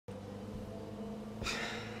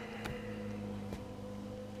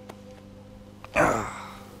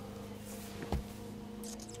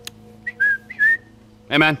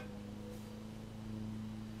Hey, man.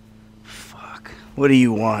 Fuck. What do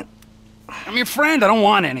you want? I'm your friend. I don't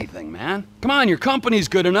want anything, man. Come on, your company's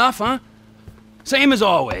good enough, huh? Same as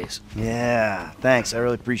always. Yeah, thanks. I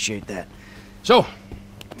really appreciate that. So,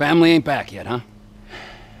 family ain't back yet, huh?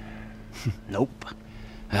 Nope.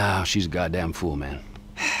 Oh, she's a goddamn fool, man.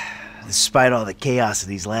 Despite all the chaos of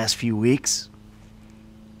these last few weeks,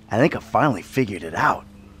 I think I finally figured it out.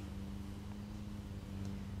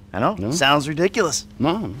 I know, No? Sounds ridiculous.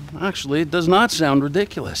 No, actually, it does not sound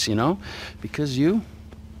ridiculous, you know? Because you're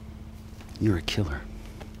a killer.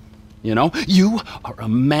 You know? You are a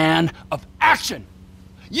man of action!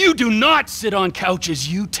 You do not sit on couches,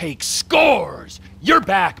 you take scores! You're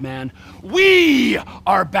back, man. We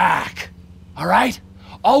are back! Alright?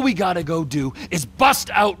 All we gotta go do is bust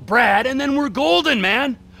out Brad, and then we're golden,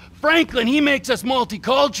 man! Franklin, he makes us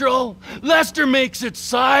multicultural. Lester makes it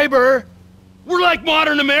cyber. We're like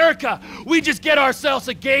modern America. We just get ourselves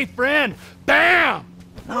a gay friend. Bam!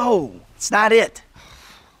 No, it's not it.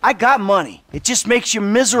 I got money. It just makes you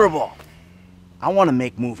miserable. I want to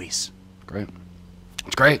make movies. Great.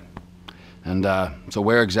 It's great. And, so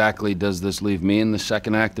where exactly does this leave me in the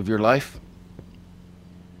second act of your life?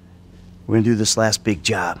 We're gonna do this last big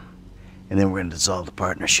job, and then we're gonna dissolve the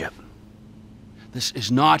partnership. This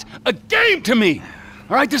is not a game to me!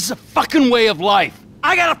 Alright, this is a fucking way of life.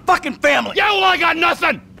 I got a fucking family! Yeah, well, I got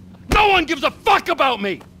nothing! No one gives a fuck about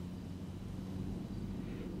me!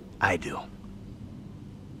 I do.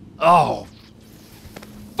 Oh,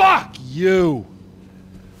 fuck you!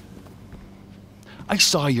 I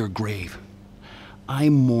saw your grave. I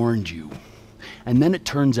mourned you. And then it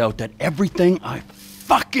turns out that everything I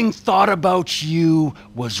fucking thought about you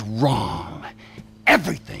was wrong.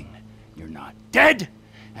 Everything. You're not dead,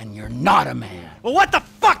 and you're not a man. Well, what the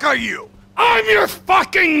fuck are you? I'm your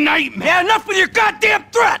fucking nightmare! Yeah, enough with your goddamn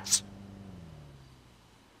threats!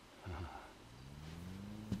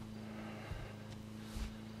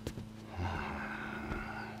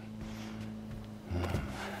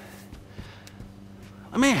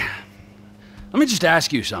 Let me just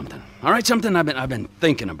ask you something, all right? Something I've been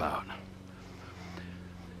thinking about.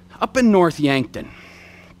 Up in North Yankton,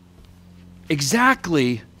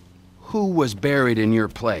 exactly who was buried in your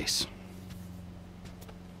place?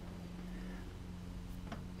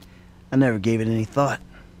 I never gave it any thought.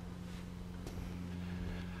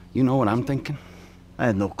 You know what I'm thinking? I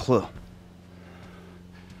had no clue.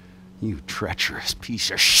 You treacherous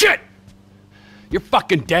piece of shit! You're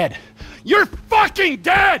fucking dead! You're fucking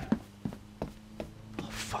dead! Oh,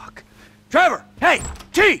 fuck. Trevor! Hey!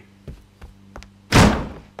 T!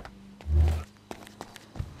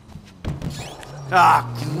 Ah,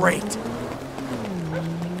 great.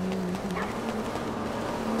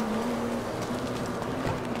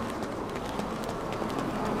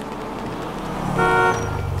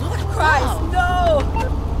 Lord of Christ, no!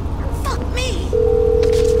 Fuck me!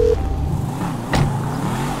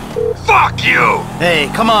 Fuck you!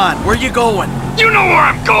 Hey, come on. Where you going? You know where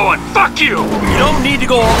I'm going! Fuck you! You don't need to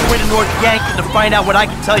go all the way to North Yankton to find out what I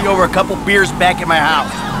can tell you over a couple beers back at my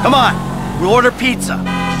house. Come on. We'll order pizza.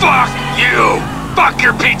 Fuck you! Fuck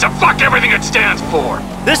your pizza! Fuck everything it stands for!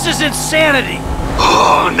 This is insanity!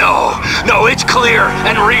 Oh, no! No, it's clear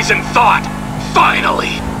and reasoned thought!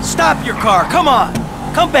 Finally! Stop your car, come on!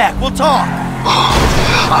 Come back, we'll talk!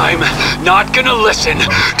 I'm not gonna listen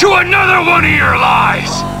to another one of your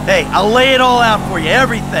lies! Hey, I'll lay it all out for you,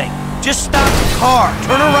 everything. Just stop the car,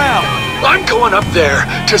 turn around. I'm going up there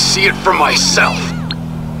to see it for myself.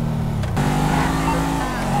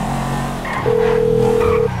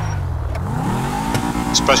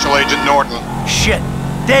 Special Agent Norton. Shit,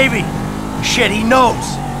 Davey! Shit, he knows.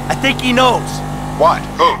 I think he knows. What?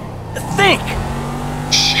 Who? Think!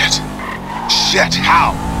 Shit. Shit,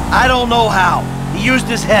 how? I don't know how. He used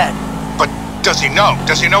his head. But does he know?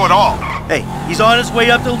 Does he know at all? Hey, he's on his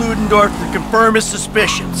way up to Ludendorff to confirm his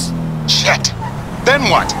suspicions. Shit. Then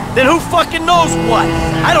what? Then who fucking knows what?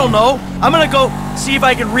 I don't know. I'm gonna go see if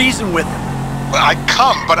I can reason with him. Well, I'd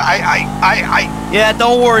come, but Yeah,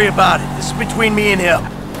 don't worry about it. This is between me and him.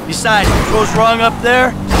 Besides, if it goes wrong up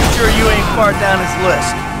there, I'm sure you ain't far down his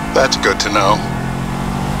list. That's good to know.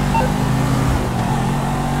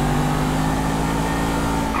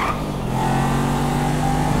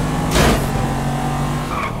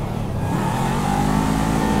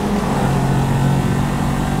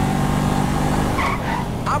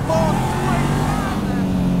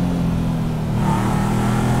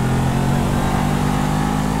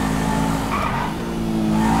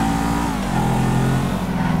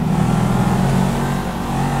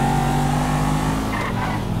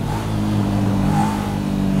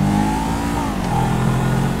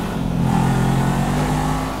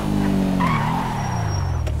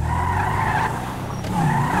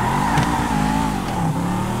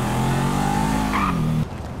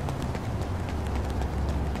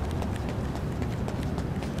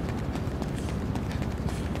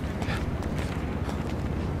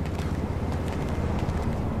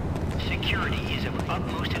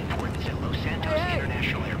 utmost importance at Los Santos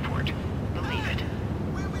International Airport. Believe it.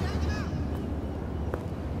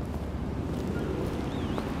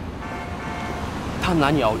 他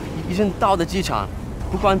男友已经到了机场，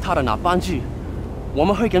不管他的哪班机，我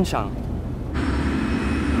们会跟上。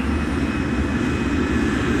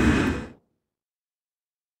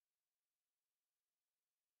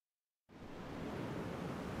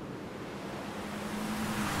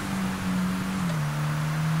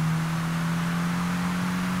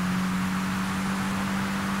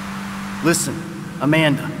 Listen,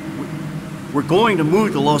 Amanda, we're going to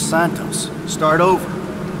move to Los Santos. Start over.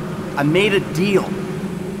 I made a deal.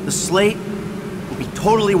 The slate will be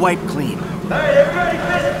totally wiped clean. Hey, everybody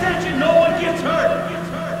pays attention! No one gets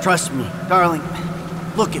hurt! Trust me, darling.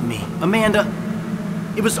 Look at me. Amanda,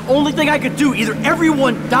 it was the only thing I could do. Either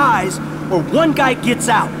everyone dies or one guy gets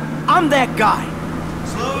out. I'm that guy.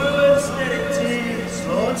 Slow and steady, T.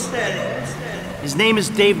 Slow and steady. His name is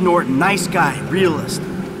Dave Norton. Nice guy, realist.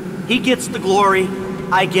 He gets the glory,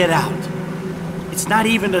 I get out. It's not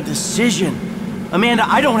even a decision. Amanda,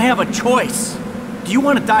 I don't have a choice. Do you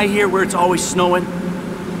want to die here where it's always snowing?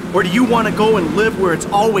 Or do you want to go and live where it's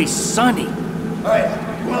always sunny? All right,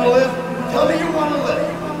 you want to live? Tell me you want to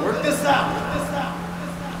live. Work this out.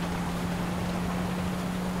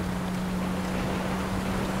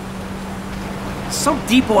 Some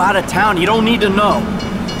depot out of town you don't need to know.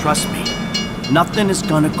 Trust me, nothing is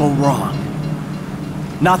gonna go wrong.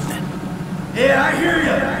 Nothing. Yeah, I hear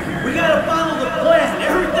you. We gotta follow the plan.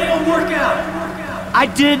 Everything will work out. I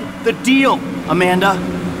did the deal, Amanda.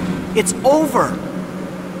 It's over.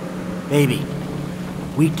 Baby,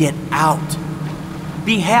 we get out.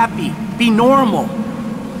 Be happy. Be normal.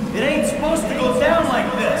 It ain't supposed to go down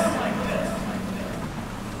like this.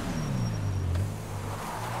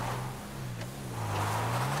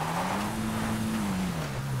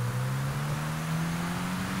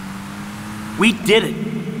 We did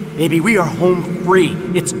it. Baby, we are home free.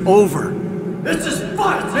 It's over. This is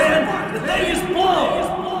fucked, man. The thing is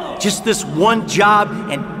blown. Just this one job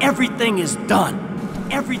and everything is done.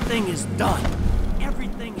 Everything is done.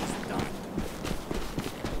 Everything is done.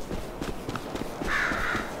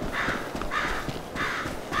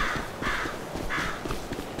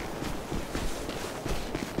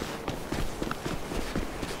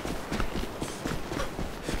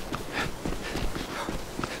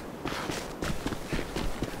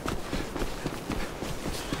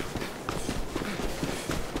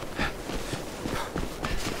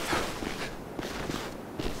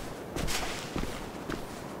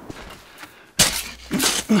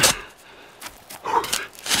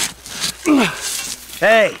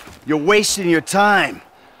 Hey, you're wasting your time.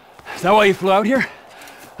 Is that why you flew out here?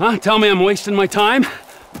 Huh? Tell me I'm wasting my time?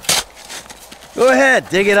 Go ahead,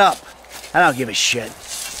 dig it up. I don't give a shit.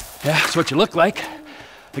 Yeah, that's what you look like.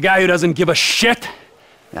 The guy who doesn't give a shit.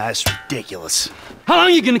 That's ridiculous. How long are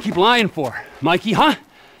you gonna keep lying for, Mikey, huh?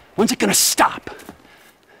 When's it gonna stop?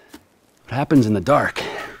 What happens in the dark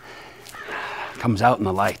comes out in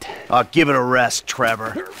the light. I'll give it a rest,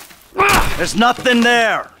 Trevor. There's nothing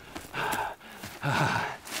there.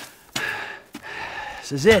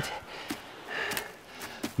 This is it.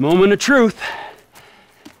 Moment of truth.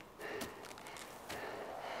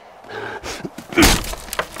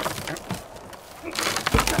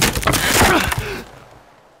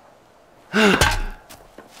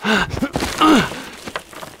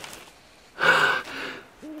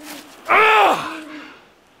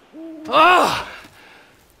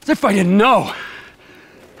 As if I didn't know.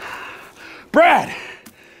 Brad!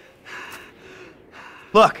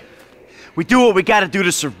 Look, we do what we gotta do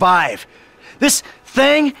to survive. This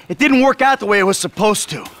thing, it didn't work out the way it was supposed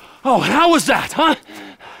to. Oh, and how was that, huh?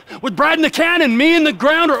 With Brad in the can and me in the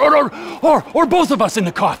ground, or both of us in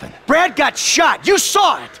the coffin? Brad got shot. You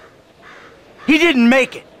saw it. He didn't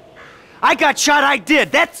make it. I got shot. I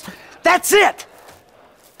did. That's it.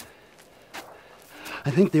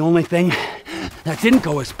 I think the only thing that didn't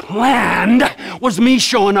go as planned was me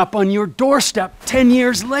showing up on your doorstep 10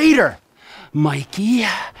 years later. Mikey,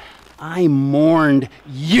 I mourned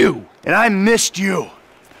you. And I missed you.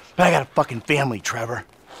 But I got a fucking family, Trevor.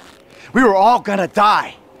 We were all gonna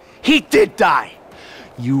die. He did die.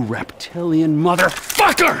 You reptilian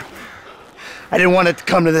motherfucker! I didn't want it to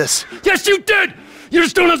come to this. Yes, you did! You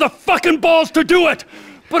just don't have the fucking balls to do it!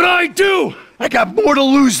 But I do! I got more to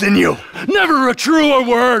lose than you. Never a truer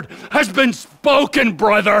word has been spoken,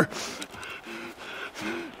 brother.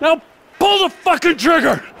 Now pull the fucking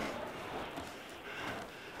trigger!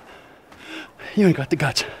 You ain't got the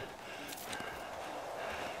guts.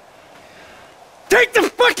 Take the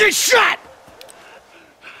fucking shot!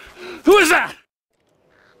 Who is that?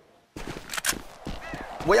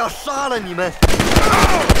 我要杀了你们！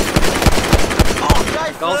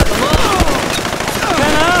搞什么？看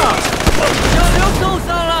哪！小刘受伤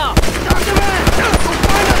了！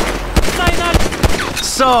在那里。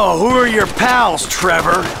So, who are your pals,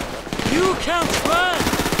 Trevor? You can't run.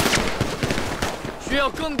 需要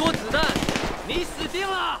更多子弹，你死定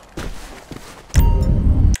了！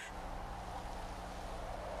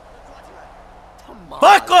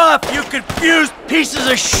 Fuck off, you confused pieces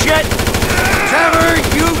of shit! Trevor,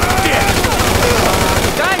 you dick!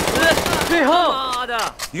 该死！最后，妈的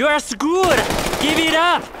 ，You're screwed. Give it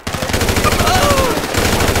up.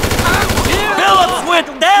 Phillips went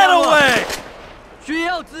that away. 需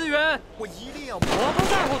要支援。我一定要。我不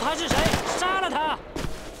在乎他是谁，杀了他。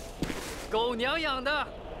狗娘养的。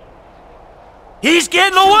He's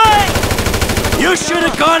getting away. You should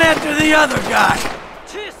have gone after the other guy.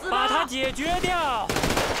 去死吧！把他解决掉。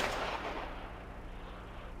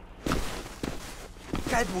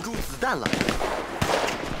 该补充子弹了。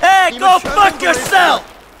 Hey, go fuck yourself!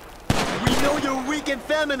 We know you're weak and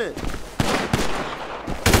feminine.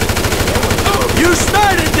 You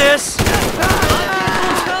started this.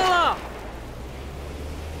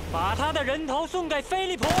 把他的人头送给菲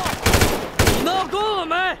利普。你闹够了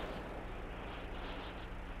没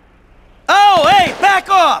 ？Oh, hey, back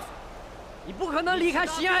off! 你不可能离开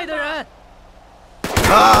心爱的人。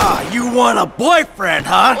Ah, you want a boyfriend,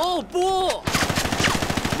 huh? 哦不。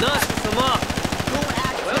 那是什么？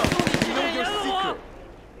我要送你几个人了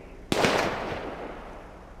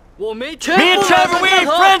我没全部。Me and Trevor, we ain't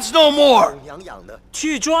friends no more.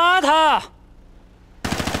 去抓他。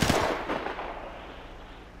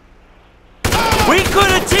We could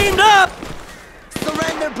have teamed up.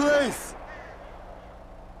 Surrender, please.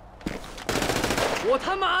 我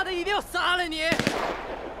他妈的一定要杀了你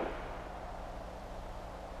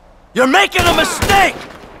 ！You're making a mistake.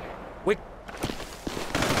 We.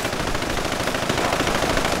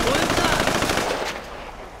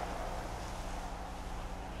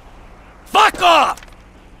 Fuck off!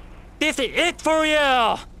 This is it for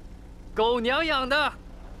you. 狗娘养的。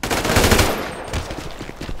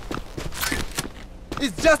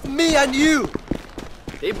It's just me and you.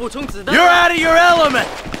 得补充子弹。You're out of your element.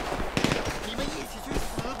 你们一起去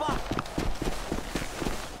死吧！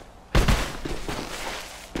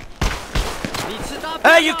你吃大便。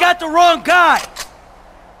Hey, you got the wrong guy.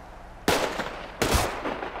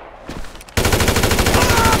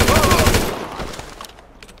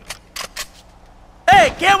 Hey,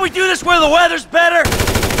 can't we do this where the weather's better?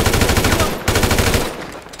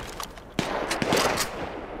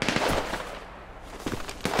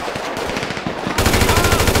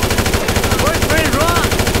 Boyfriend, run!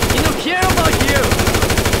 He don't care about you.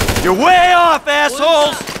 You're way off,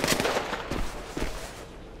 assholes.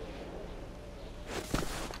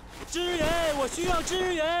 支援，我需要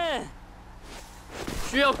支援。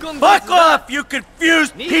需要更多。Fuck off, you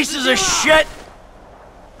confused pieces of shit.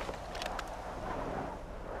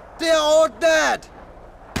 They're all dead.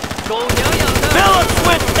 狗娘养的。Phillips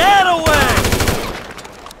went that away.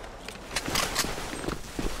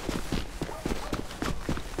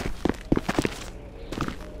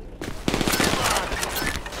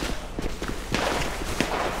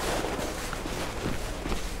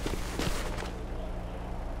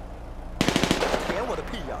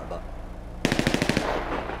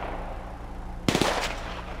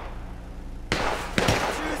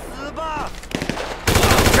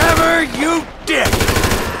 Trevor, you dick!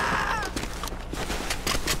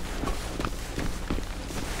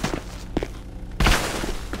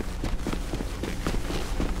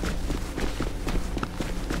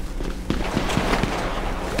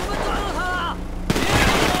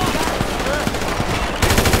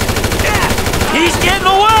 He's getting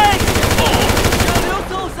away!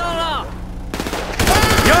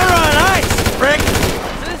 You're on ice, Rick!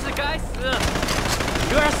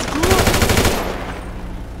 You're screwed!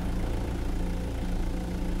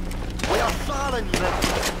 我要杀了你们！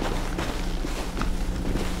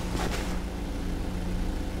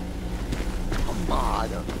他妈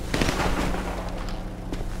的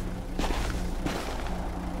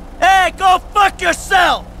Hey, go fuck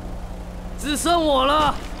yourself! 只剩我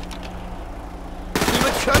了。你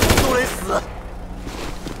们全部都得死！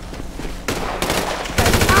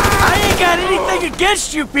 I ain't got anything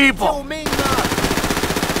against you people! 救命啊！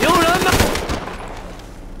有人吗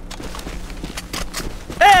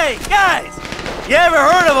Hey, guys! You ever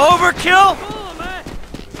heard of overkill?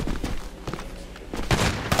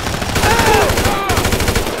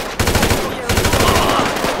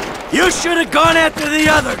 You should have gone after the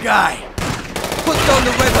other guy! Put down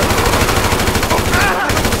the weapon!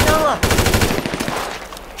 枪了！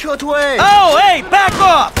撤退！ Oh, hey, back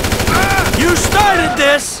off!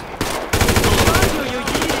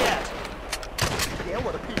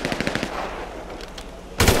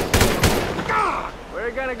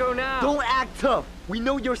 gotta go now. Don't act tough. We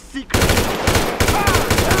know your secret.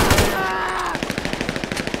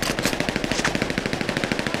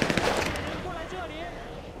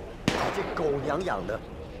 这狗娘养的。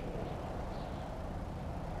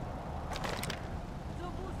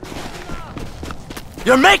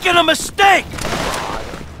 You're making a mistake!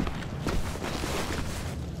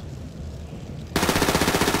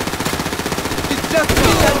 It's just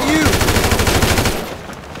me and you!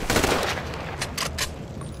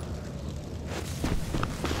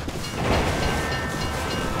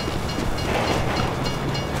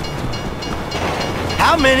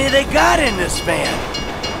 How many they got in this van?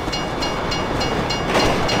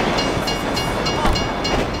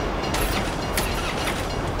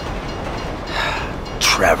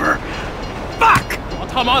 Trevor. Fuck!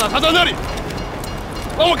 他妈的，他在那里！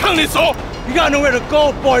帮我看你手！ You got nowhere to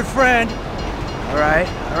go, boyfriend. All right.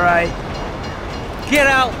 Get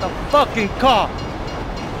out the fucking car.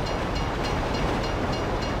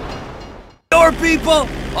 Door people?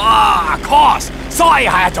 Ah, cost. So I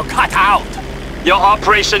had to cut out. Your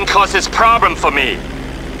operation causes problem for me.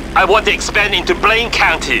 I want to expand into Blaine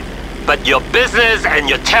County, but your business and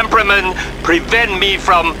your temperament prevent me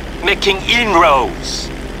from making inroads.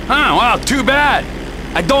 Huh, well, too bad.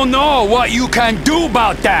 I don't know what you can do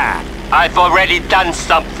about that. I've already done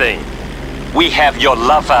something. We have your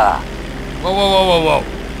lover. Whoa.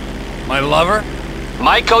 My lover?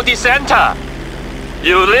 Michael DeSanta.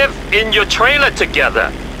 You live in your trailer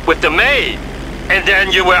together with the maid, and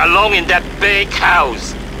then you were alone in that big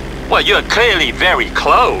house. Well, you're clearly very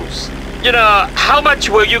close. You know, how much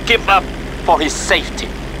will you give up for his safety?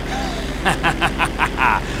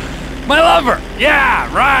 My lover!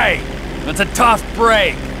 Yeah, right! It's a tough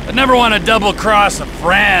break. I'd never want to double-cross a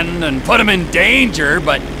friend and put him in danger,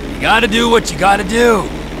 but you gotta do what you gotta do.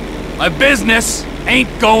 My business ain't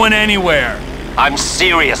going anywhere. I'm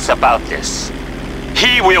serious about this.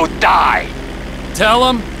 He will die. Tell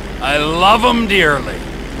him I love him dearly.